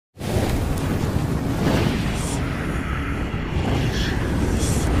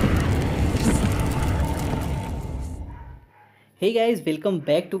Hey guys, welcome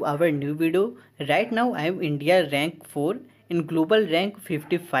back to our new video. Right now I am India rank 4 in global rank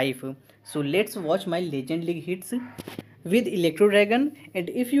 55. So let's watch my Legend League hits with Electro Dragon. And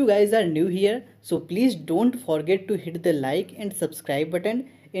if you guys are new here, so please don't forget to hit the like and subscribe button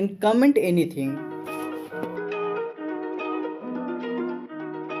and comment anything.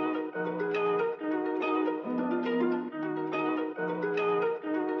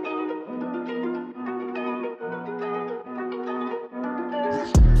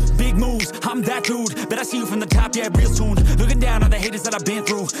 Big moves, I'm that dude. Bet I see you from the top, yeah, real soon. Looking down on the haters that I've been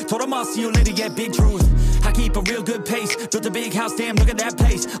through. Told them I'll see you later, yeah, big truth. I keep a real good pace. Built a big house, damn, look at that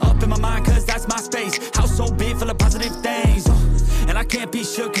place. Up in my mind, cause that's my space. House so big, full of positive things. And I can't be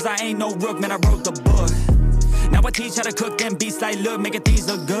shook, cause I ain't no rook, man, I wrote the book. Now I teach how to cook them beats like, look, making things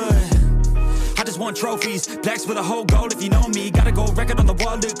look good. I just want trophies, plaques with a whole goal if you know me. Got a gold record on the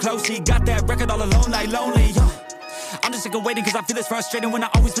wall, look closely. Got that record all alone like lonely. I'm just sick of waiting cause I feel it's frustrating when I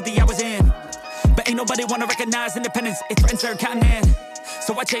always put the hours in. But ain't nobody wanna recognize independence, it threatens their continent.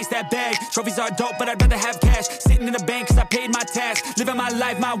 So I chase that bag, trophies are dope but I'd rather have cash. Sitting in the bank cause I paid my tax. Living my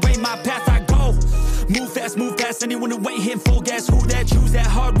life, my way, my path, I go. Move fast anyone who ain't hitting full gas. Who that choose that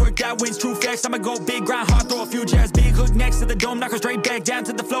hard work, that wins, true facts. I'ma go big, grind hard, throw a few jabs. Big hook next to the dome, knock her straight back down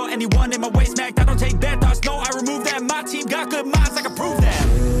to the floor. Anyone in my way smacked, I don't take bad thoughts, no, I remove that. My team got good minds, I can prove that.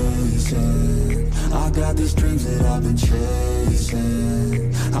 I got these dreams that I've been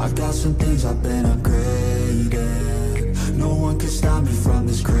chasing. I got some things I've been upgrading. No one can stop me from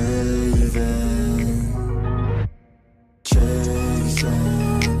this craving.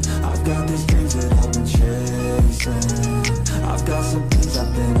 Chasing, I've got these dreams that I've been chasing. I've got some things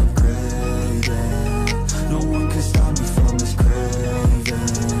I've been upgrading. No one can stop me from this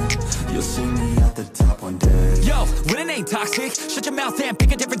craving. You'll see me at the top one day. Yo, winning ain't toxic. Shut your mouth and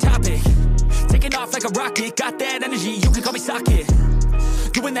pick a different topic. Taking off like a rocket, got that energy, you can call me socket.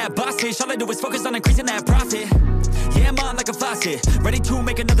 Doing that boss ish, all I do is focus on increasing that profit. Yeah, I'm on like a faucet, ready to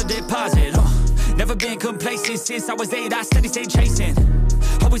make another deposit. Never been complacent since I was 8, I steady stay chasing.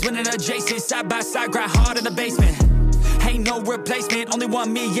 Always winning adjacent, side by side, grind hard in the basement. Ain't no replacement, only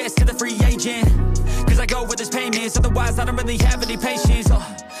one me, yes to the free agent. Cause I go with his payments, otherwise I don't really have any patience.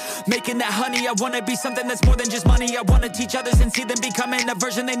 Making that honey, I wanna be something that's more than just money. I wanna teach others and see them becoming a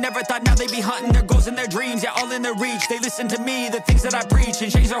version they never thought. Now they be hunting their goals and their dreams, yeah, all in their reach. They listen to me, the things that I preach,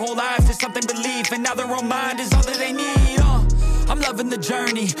 and change their whole lives to something belief. And now their own mind is all that they need. I'm loving the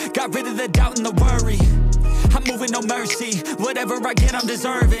journey, got rid of the doubt and the worry. I'm moving no mercy, whatever I get I'm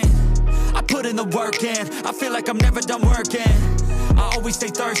deserving. I put in the work in, I feel like I'm never done working. I always stay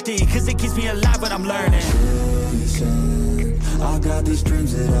thirsty, cause it keeps me alive when I'm learning. I got these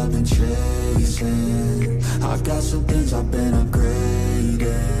dreams that I've been chasing. I got some things I've been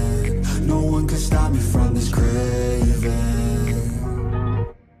upgrading. No one can stop me from this craving.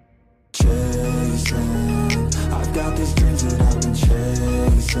 Chasing, I've got these dreams that I've been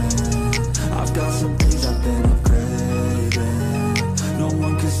chasing. I've got some things I've been upgrading. No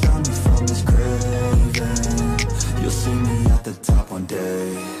one can stop me from this craving. You'll see me at the top one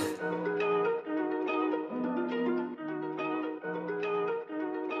day.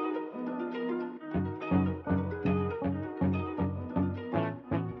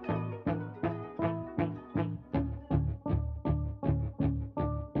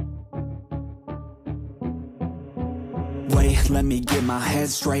 Wait, let me get my head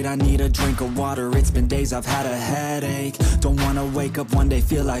straight. I need a drink of water, it's been days I've had a headache. Don't wanna wake up one day,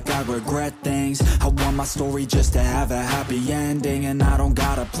 feel like I regret things. I want my story just to have a happy ending. And I don't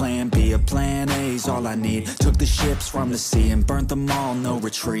got a plan B, a plan A's all I need. Took the ships from the sea and burnt them all, no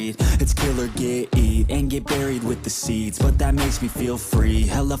retreat. It's kill or get, eat, and get buried with the seeds. But that makes me feel free,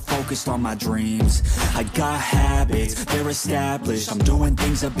 hella focused on my dreams. I got habits, they're established. I'm doing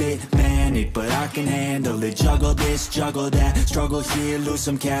things a bit manic, but I can handle it. Juggle this, juggle that, struggle here, lose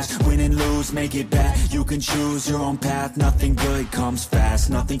some cash. Win and lose, make it back. You can choose your own path. Nothing good comes fast,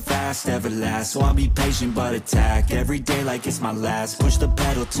 nothing fast ever lasts. So I'll be patient but attack every day like it's my last. Push the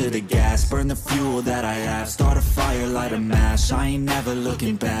pedal to the gas, burn the fuel that I have. Start a fire, light a match, I ain't never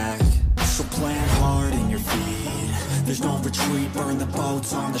looking back. So plant hard in your feet, there's no retreat. Burn the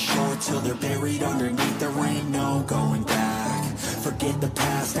boats on the shore till they're buried underneath. There ain't no going back. Forget the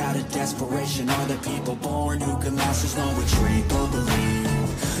past out of desperation. Are the people born who can last? There's no retreat, but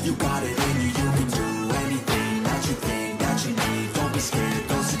believe you got it in you. You can do anything that you think that you need. Don't be scared,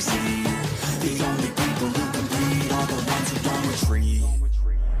 go succeed. The only people who compete are the ones who don't retreat.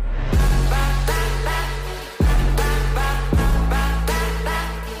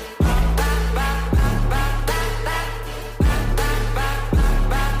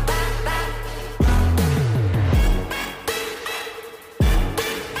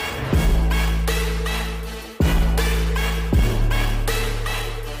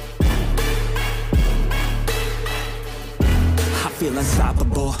 feel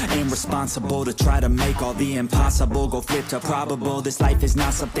unstoppable, irresponsible to try to make all the impossible go flip to probable. This life is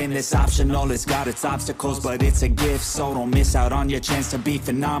not something that's optional, it's got its obstacles, but it's a gift. So don't miss out on your chance to be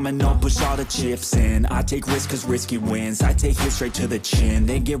phenomenal. Push all the chips in, I take risks cause risky wins. I take hits straight to the chin,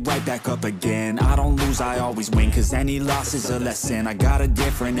 then get right back up again. I don't lose, I always win, cause any loss is a lesson. I got a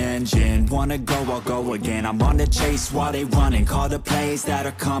different engine, wanna go, I'll go again. I'm on the chase while they running, call the plays that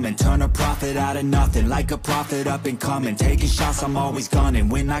are coming. Turn a profit out of nothing, like a prophet up and coming. Taking shots, I'm always gunning.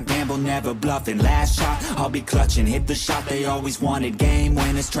 When I gamble, never bluffing. Last shot, I'll be clutching. Hit the shot they always wanted. Game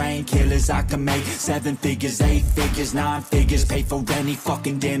winners, train killers. I can make 7 figures, 8 figures, 9 figures. Pay for any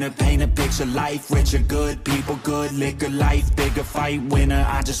fucking dinner. Paint a picture, life richer. Good people, good liquor. Life bigger, fight winner.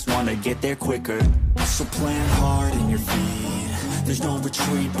 I just wanna get there quicker. So plan hard in your feet. There's no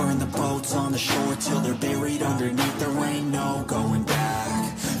retreat. Burn the boats on the shore till they're buried underneath. There ain't no going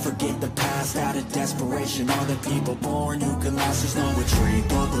back. Forget the past out of desperation. All the people born who can last. There's no retreat,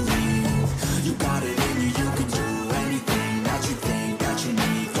 but believe you got it in you. You can do anything that you think that you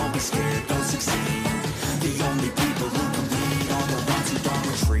need. Don't be scared, don't succeed. The only people who can lead are the ones who don't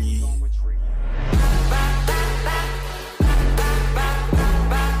retreat.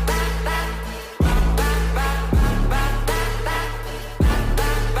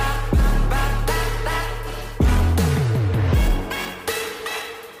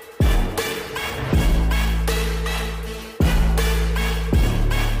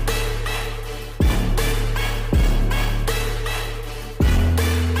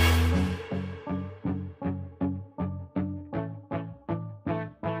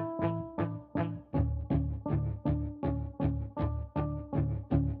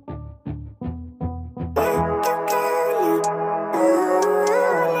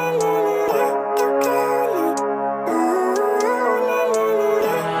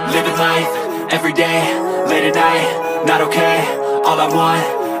 Living life, every day, late at night, not okay. All I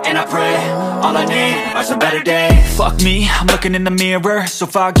want, and I pray, all I need are some better days. Fuck me, I'm looking in the mirror. So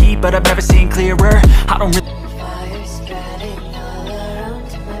foggy, but I've never seen clearer. I don't really Fire spreading all around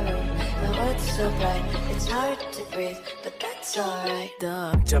my room. My world's so bright, it's hard to breathe, but that's alright.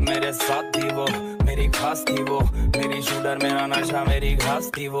 जब मेरे साथ थी वो, मेरी खास थी वो, मेरी शूटर मेरा नशा मेरी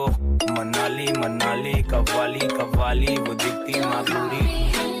घास थी वो. मनाली मनाली कव्वाली कव्वाली, वो दिखती माधुरी.